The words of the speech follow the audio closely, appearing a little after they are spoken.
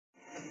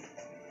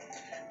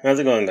How's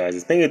it going, guys?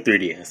 It's Penguin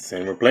 3DS,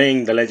 and we're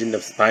playing The Legend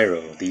of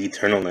Spyro, The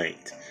Eternal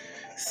Night.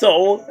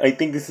 So, I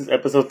think this is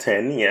episode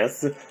 10,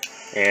 yes,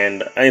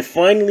 and I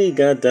finally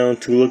got down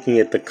to looking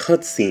at the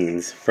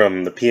cutscenes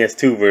from the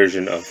PS2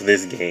 version of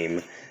this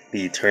game,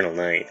 The Eternal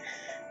Night,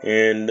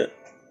 and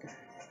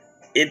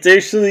it's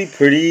actually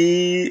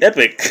pretty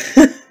epic.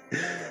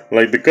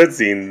 Like, the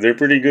cutscenes, they're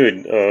pretty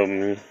good.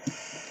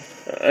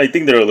 I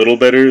think they're a little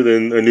better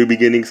than A New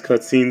Beginnings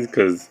cutscenes,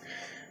 because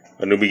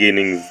A New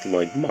Beginnings,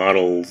 like,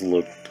 models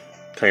look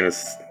kind of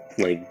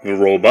like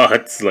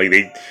robots. Like,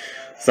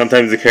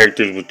 sometimes the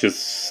characters would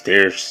just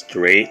stare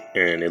straight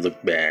and it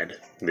looked bad.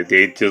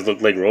 They just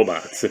look like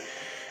robots.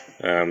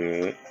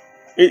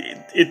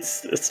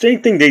 It's a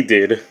strange thing they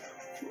did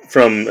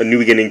from A New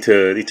Beginning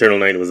to Eternal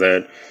Night was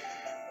that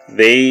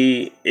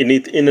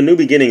in A New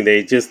Beginning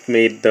they just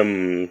made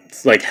them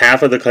like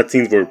half of the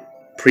cutscenes were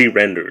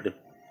pre-rendered.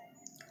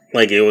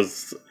 Like it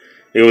was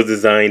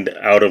designed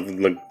out of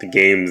like the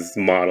game's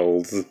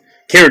models,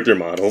 character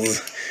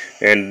models.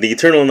 And the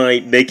Eternal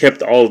Night, they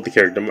kept all of the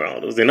character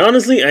models. And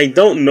honestly, I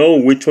don't know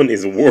which one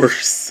is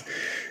worse.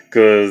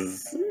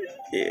 Because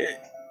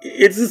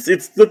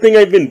it's the thing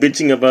I've been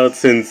bitching about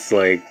since,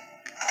 like,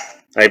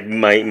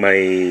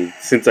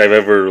 since I've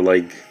ever,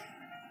 like,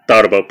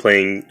 thought about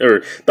playing,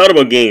 or thought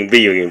about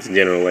video games in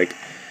general. Like,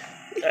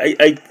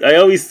 I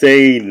always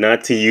say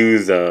not to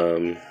use,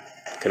 I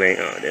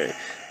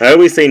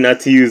always say not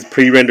to use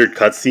pre-rendered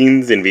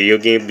cutscenes in video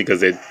games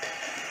because it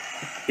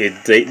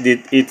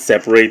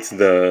separates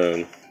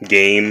the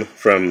game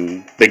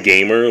from the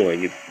gamer.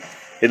 Like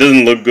it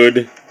doesn't look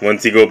good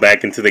once you go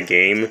back into the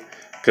game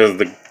because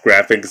the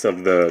graphics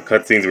of the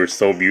cutscenes were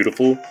so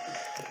beautiful.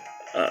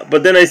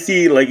 But then I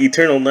see like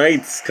Eternal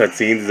Night's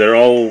cutscenes; they're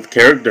all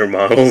character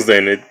models,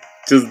 and it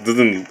just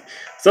doesn't.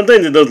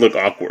 Sometimes it does look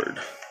awkward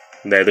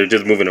that they're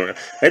just moving around.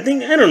 I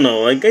don't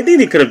know. Like I think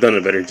they could have done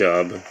a better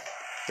job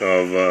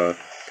of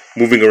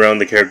moving around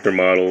the character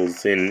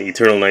models in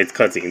Eternal Night's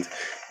cutscenes,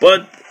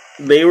 but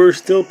they were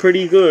still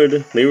pretty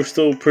good.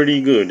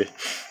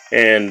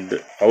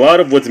 And a lot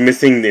of what's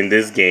missing in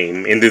this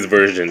game, in this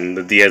version,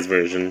 the DS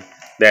version,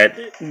 that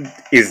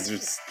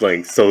is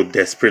like so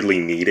desperately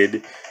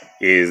needed,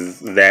 is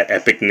that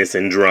epicness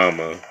and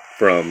drama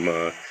from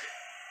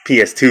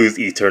PS2's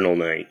Eternal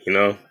Night. You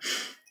know,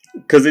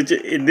 because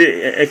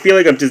I feel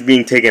like I'm just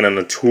being taken on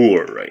a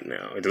tour right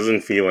now. It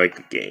doesn't feel like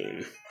a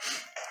game.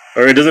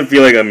 Or it doesn't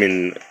feel like I'm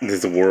in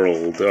this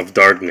world of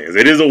darkness.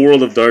 It is a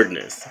world of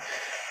darkness.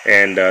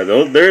 And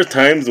there's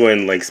times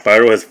when like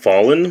Spyro has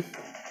fallen,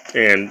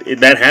 and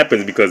that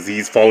happens because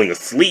he's falling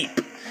asleep.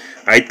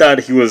 I thought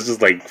he was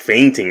just like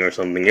fainting or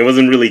something. It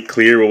wasn't really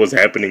clear what was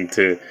happening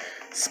to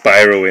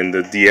Spyro in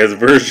the DS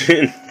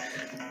version.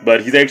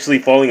 But he's actually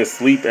falling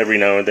asleep every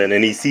now and then,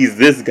 and he sees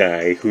this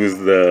guy who's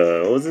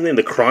what's his name?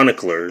 The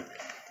Chronicler.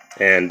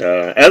 And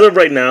as of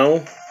right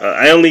now,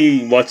 I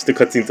only watched the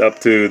cutscenes up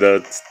to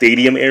the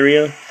stadium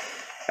area,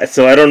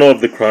 so I don't know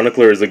if the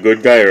Chronicler is a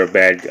good guy or a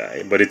bad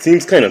guy. But it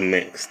seems kind of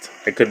mixed.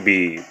 I could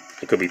be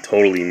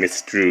totally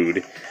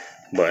misstrued,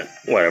 but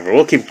whatever.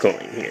 We'll keep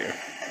going here.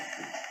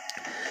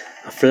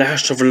 A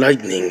flash of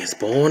lightning is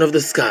born of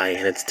the sky,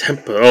 and its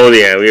temper. Oh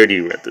yeah, we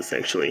already read this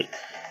actually.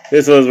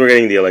 This was we're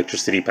getting the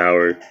electricity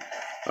power.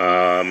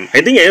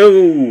 I think,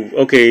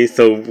 okay,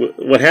 so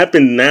what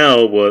happened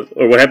now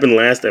what happened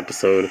last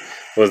episode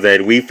was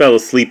that we fell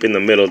asleep in the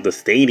middle of the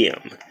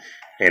stadium.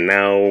 And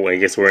now, I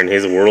guess we're in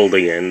his world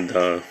again,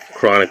 the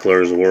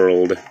Chronicler's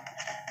world.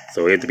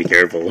 So we have to be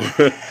careful.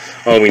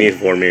 Oh, we need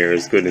 4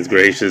 mirrors, goodness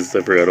gracious,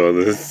 I forgot all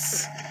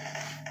this.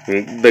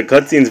 The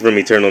cutscenes from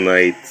Eternal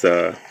Night,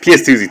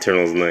 PS2's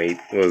Eternal Night,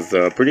 was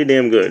pretty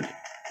damn good.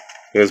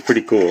 It was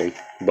pretty cool,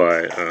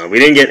 but we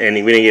didn't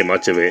get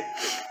much of it.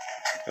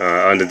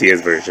 On the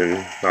DS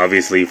version,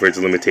 obviously for its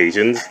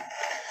limitations.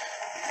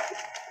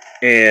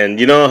 And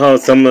you know how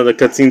some of the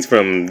cutscenes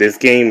from this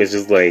game is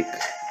just like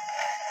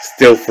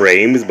still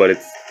frames, but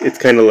it's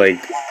kind of like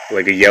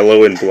a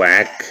yellow and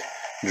black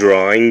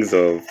drawings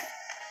of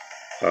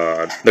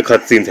the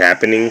cutscenes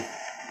happening.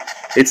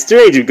 It's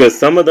strange because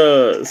some of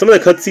the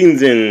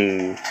cutscenes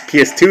in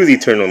PS2's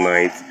Eternal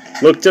Night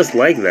look just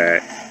like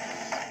that.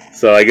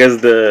 So I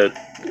guess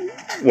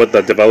what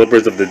the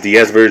developers of the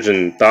DS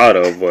version thought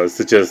of was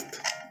to just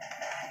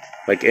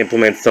like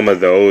implement some of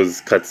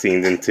those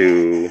cutscenes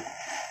into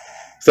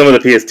some of the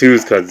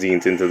PS2's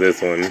cutscenes into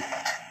this one.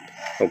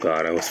 Oh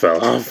god, I almost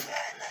fell off.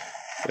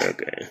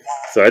 Okay,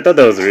 so I thought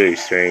that was really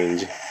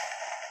strange.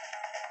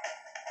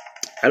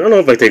 I don't know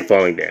if I take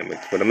falling damage,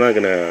 but I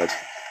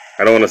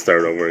don't want to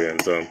start over again,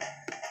 so.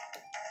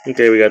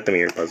 Okay, we got the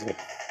mirror puzzle.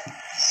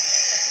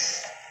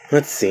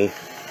 Let's see.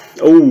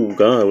 Oh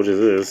god, what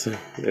is this?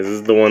 Is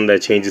this the one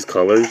that changes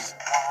colors?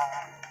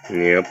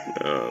 Yep.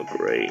 Oh,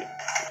 great.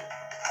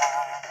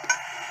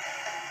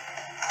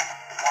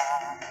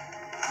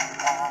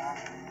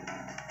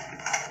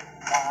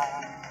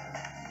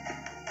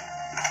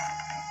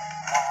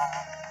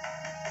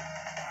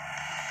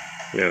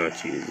 Oh,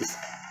 Jesus.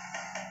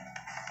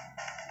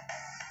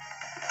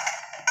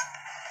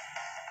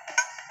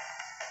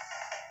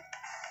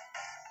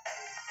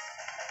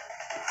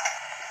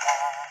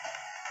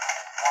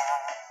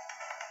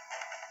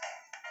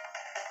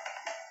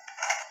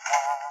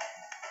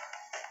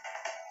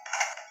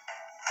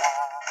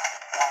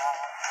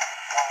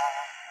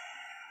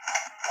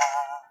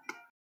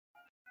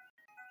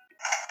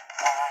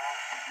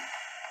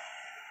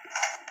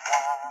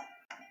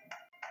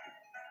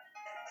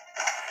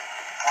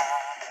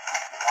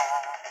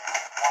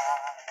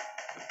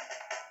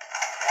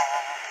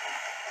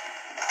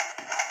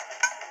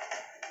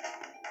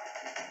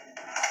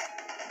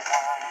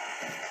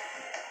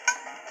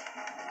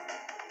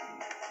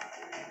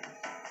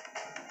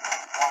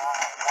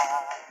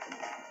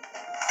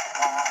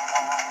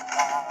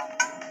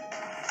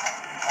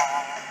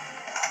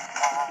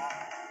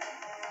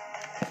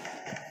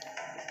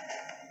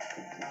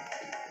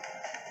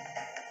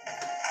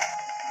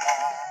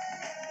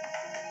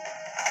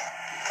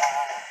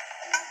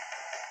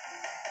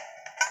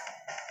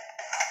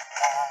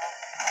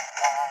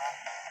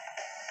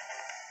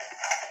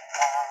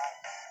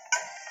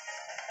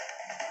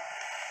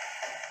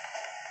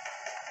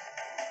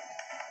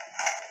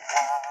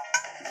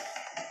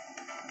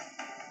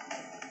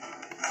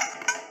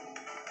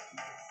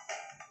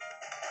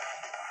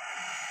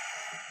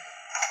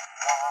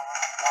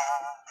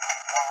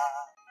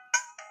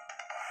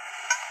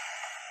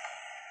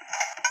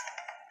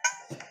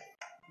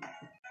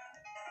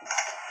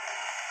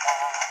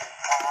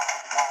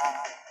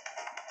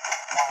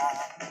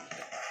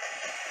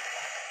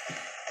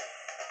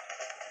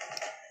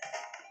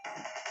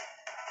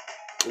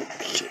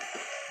 Shit.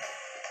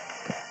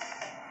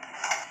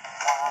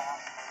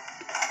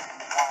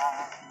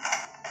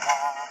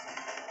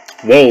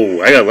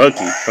 Whoa, I got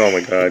lucky. Oh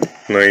my god.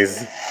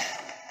 Nice.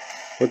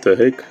 What the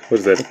heck? What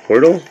is that, a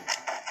portal?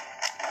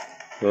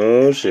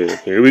 Oh shit.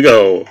 Here we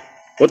go.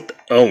 What the?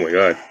 Oh my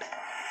god.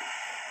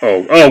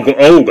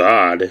 Oh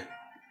god.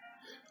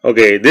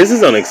 Okay, this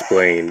is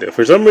unexplained.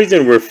 For some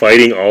reason we're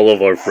fighting all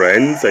of our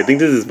friends. I think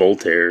this is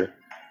Voltaire.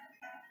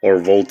 Or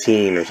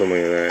Voltine or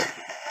something like that.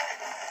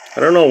 I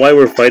don't know why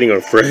we're fighting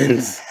our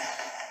friends.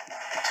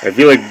 I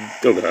feel like...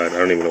 Oh god, I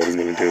don't even know what he's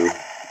gonna do.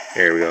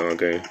 There we go,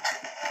 okay.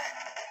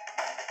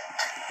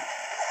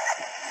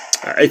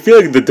 I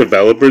feel like the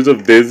developers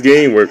of this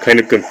game were kind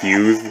of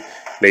confused.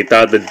 They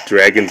thought the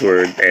dragons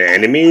were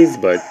enemies,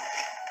 but...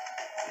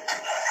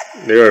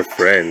 they are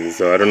friends,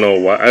 so I don't know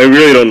why... I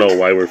really don't know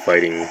why we're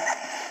fighting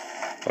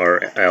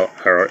our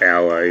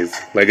allies.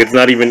 Like, it's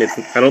not even...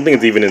 I don't think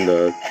it's even in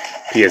the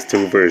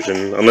PS2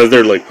 version. Unless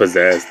they're, like,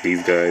 possessed,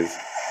 these guys.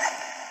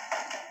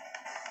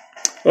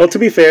 Well, to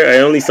be fair,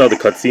 I only saw the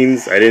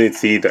cutscenes. I didn't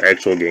see the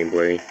actual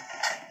gameplay.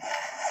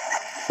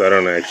 So I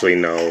don't actually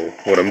know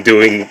what I'm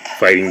doing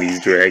fighting these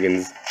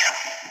dragons.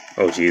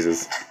 Oh,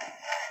 Jesus.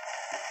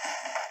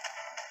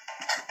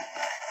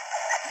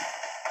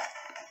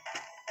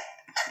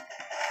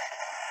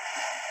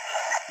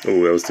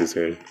 Oh, that was too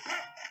soon.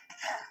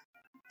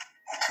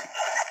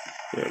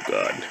 Oh,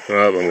 God.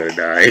 Oh, I'm gonna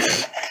die.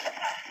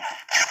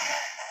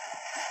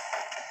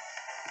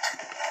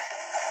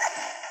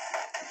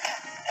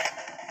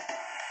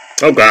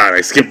 Oh god, I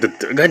skipped the...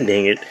 God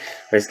dang it.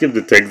 I skipped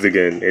the text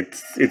again.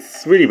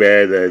 It's really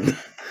bad that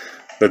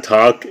the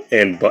talk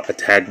and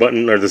attack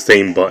button are the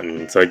same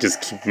button. So I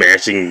just keep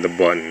mashing the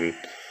button.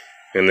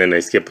 And then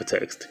I skip a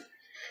text.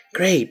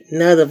 Great,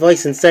 now the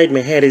voice inside my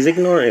head is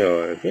ignoring...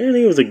 Oh, yeah,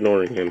 he was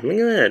ignoring him. Look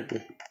at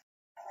that.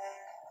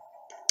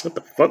 What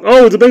the fuck?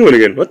 Oh, it's a penguin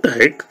again. What the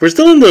heck? We're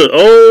still in the...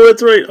 Oh,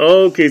 that's right.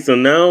 Okay, so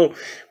now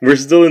we're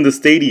still in the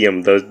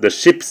stadium. The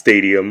ship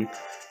stadium.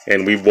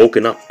 And we've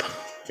woken up.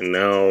 And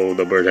now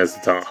the bird has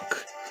to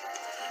talk.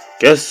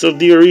 Guests of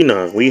the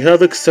arena, we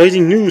have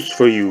exciting news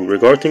for you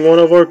regarding one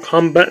of our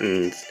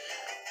combatants.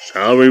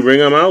 Shall we bring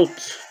him out?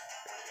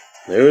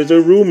 There is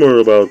a rumor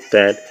about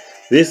that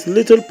this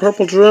little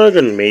purple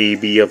dragon may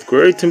be of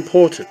great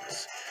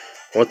importance.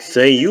 What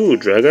say you,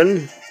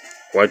 dragon?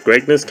 What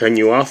greatness can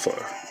you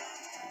offer?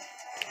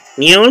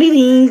 The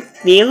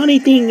only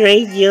thing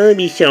great you'll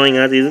be showing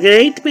us is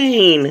great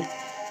pain.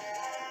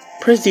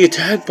 Press the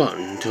attack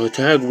button to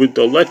attack with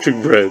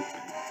electric breath.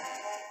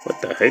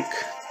 What the heck?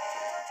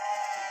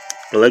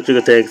 Electric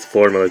attacks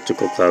form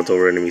electrical clouds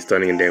over enemies,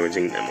 stunning and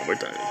damaging them over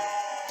time.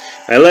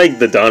 I like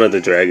the Dawn of the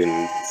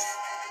Dragons.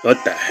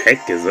 What the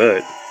heck is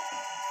that?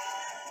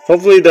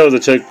 Hopefully that was a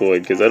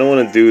checkpoint, because I don't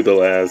want to do the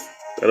last...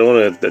 I don't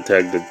want to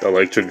attack the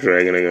electric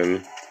dragon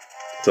again.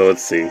 So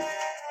let's see.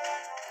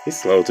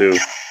 He's slow too.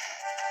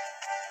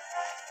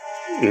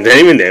 Did that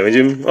even damage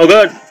him? Oh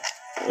god!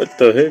 What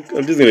the heck?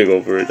 I'm just gonna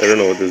go for it. I don't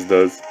know what this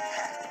does.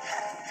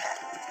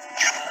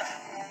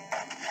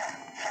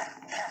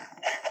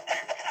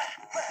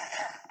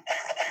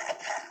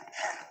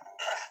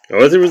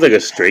 Unless there was like a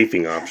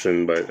strafing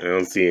option, but I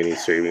don't see any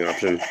strafing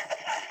option.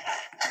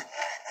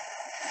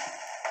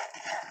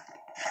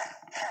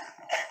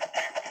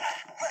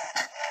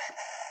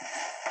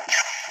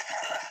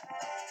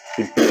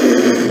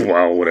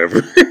 Wow,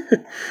 whatever.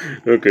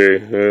 Okay,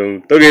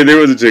 okay, there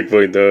was a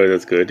checkpoint though,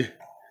 that's good.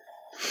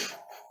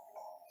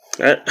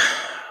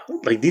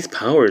 Like, these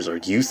powers are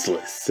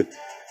useless.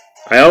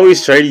 I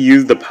always try to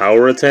use the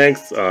power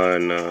attacks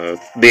on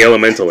the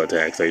elemental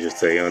attacks, I should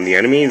say, on the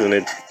enemies, and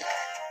it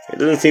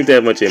doesn't seem to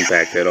have much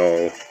impact at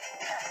all.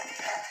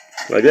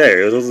 Like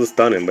there, it was supposed to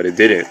stun him, but it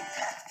didn't.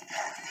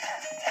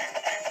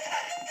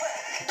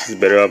 Just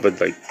better off with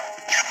like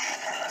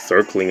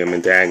circling him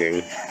and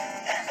tagging.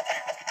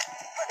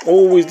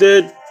 Oh, he's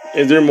dead.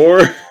 Is there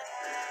more?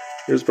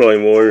 There's probably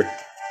more.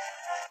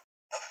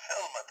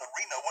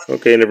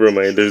 Okay, never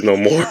mind. There's no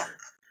more.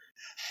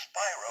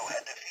 Spyro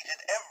had defeated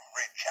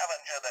every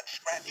challenger that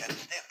Scratch and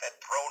Sniff had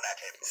thrown at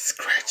him.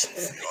 Scratch and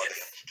The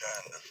audience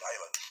turned the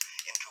silence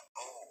into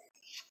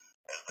boos,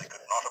 as they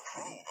could not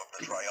approve of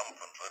the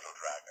triumphant little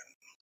dragon.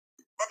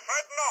 But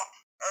fret not,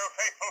 O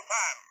faithful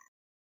fan.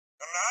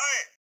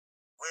 Tonight,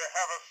 we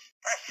have a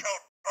special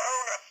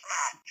bonus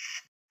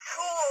match.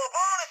 Cool,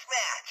 bonus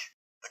match!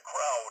 The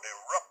crowd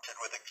erupted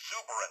with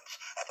exuberance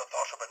at the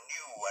thought of a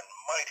new and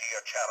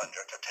mightier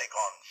challenger to take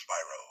on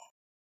Spyro.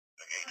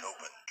 The gate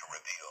opened to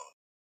reveal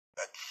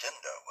that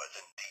Cinder was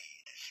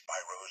indeed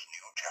Spyro's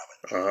new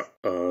challenger.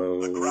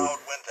 The crowd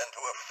went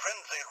into a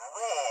frenzied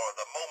roar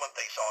the moment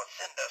they saw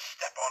Cinder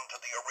step onto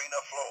the arena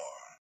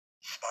floor.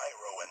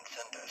 Spyro and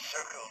Cinder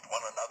circled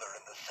one another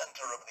in the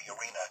center of the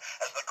arena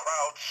as the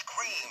crowd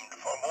screamed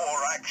for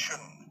more action.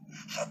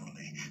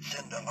 Suddenly,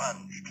 Cinder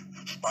lunged.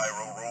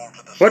 Spyro rolled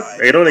to the side. What?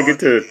 I don't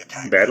get to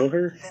battle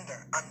her?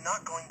 Cinder, I'm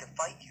not going to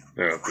fight you.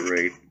 Oh,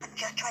 great. I'm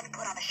just trying to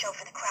put on a show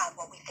for the crowd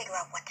while we figure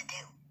out what to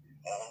do.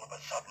 All of a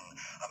sudden,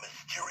 a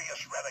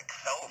mysterious relic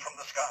fell from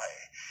the sky.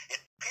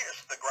 It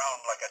pierced the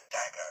ground like a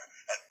dagger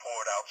and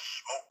poured out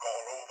smoke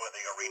all over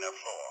the arena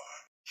floor.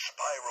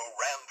 Spyro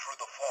ran through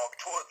the fog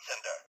toward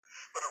Cinder,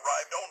 but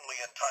arrived only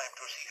in time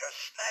to see her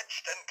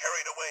snatched and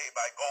carried away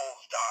by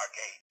Gold's dark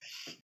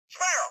apes.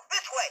 Spyro,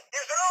 this way!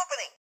 There's an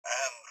opening!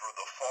 And through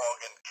the fog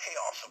and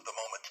chaos of the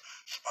moment,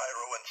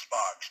 Spyro and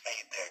Sparks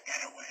made their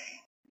getaway.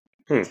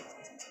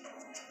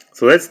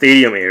 So that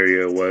stadium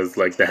area was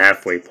like the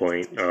halfway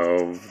point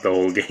of the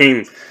whole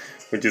game,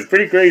 which is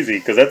pretty crazy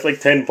because that's like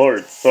 10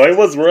 parts. So I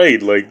was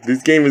right, like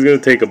this game is going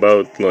to take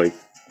about like,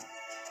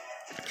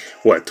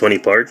 what, 20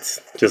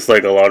 parts? Just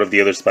like a lot of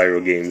the other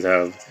Spyro games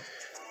have.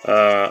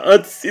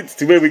 It's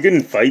too bad we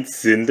couldn't fight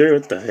Cinder,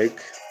 what the heck?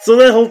 So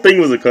that whole thing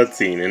was a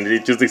cutscene and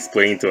it just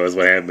explained to us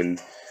what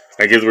happened.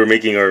 I guess we're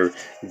making our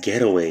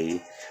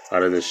getaway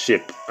out of the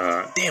ship.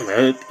 Damn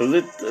it, was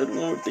it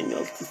one thing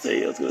else to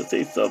say? I was gonna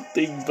say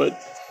something,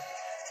 but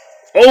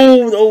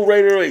oh,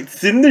 right.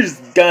 Cinder's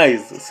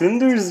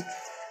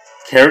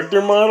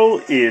character model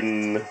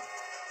in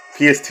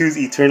PS2's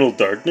Eternal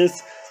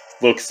Darkness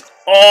looks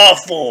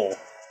awful.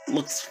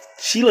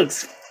 She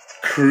looks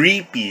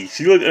creepy.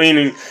 I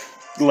mean,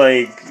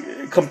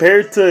 like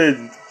compared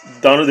to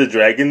Dawn of the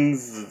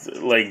Dragons,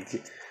 like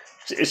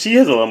she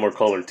has a lot more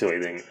color too, I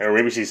think, or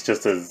maybe she's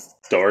just as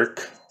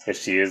dark as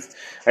she is.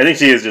 I think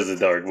she is just as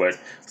dark, but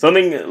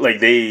something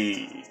like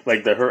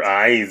her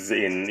eyes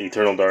in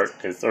Eternal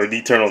Darkness or the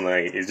Eternal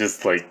Night is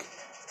just like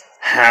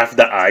half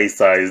the eye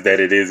size that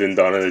it is in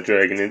Dawn of the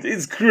Dragon.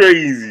 It's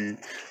crazy.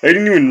 I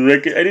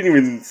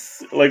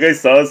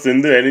saw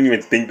Cinder, I didn't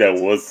even think that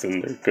was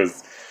Cinder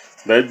because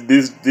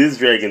this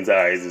dragon's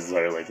eyes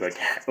are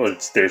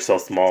they're so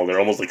small, they're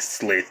almost like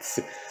slits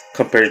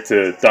compared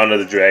to Dawn of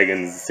the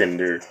Dragon's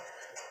Cinder.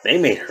 They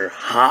made her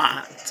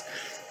hot.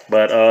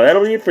 But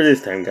that'll be it for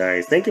this time,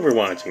 guys. Thank you for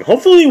watching.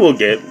 Hopefully we'll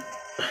get,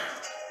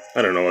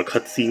 I don't know, a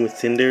cutscene with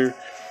Cinder.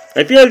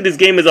 I feel like this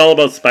game is all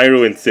about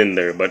Spyro and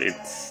Cinder, but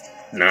it's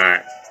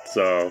not.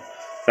 So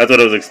that's what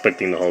I was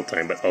expecting the whole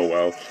time, but oh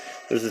well.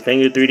 This is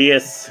Penguin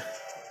 3DS,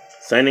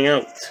 signing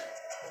out.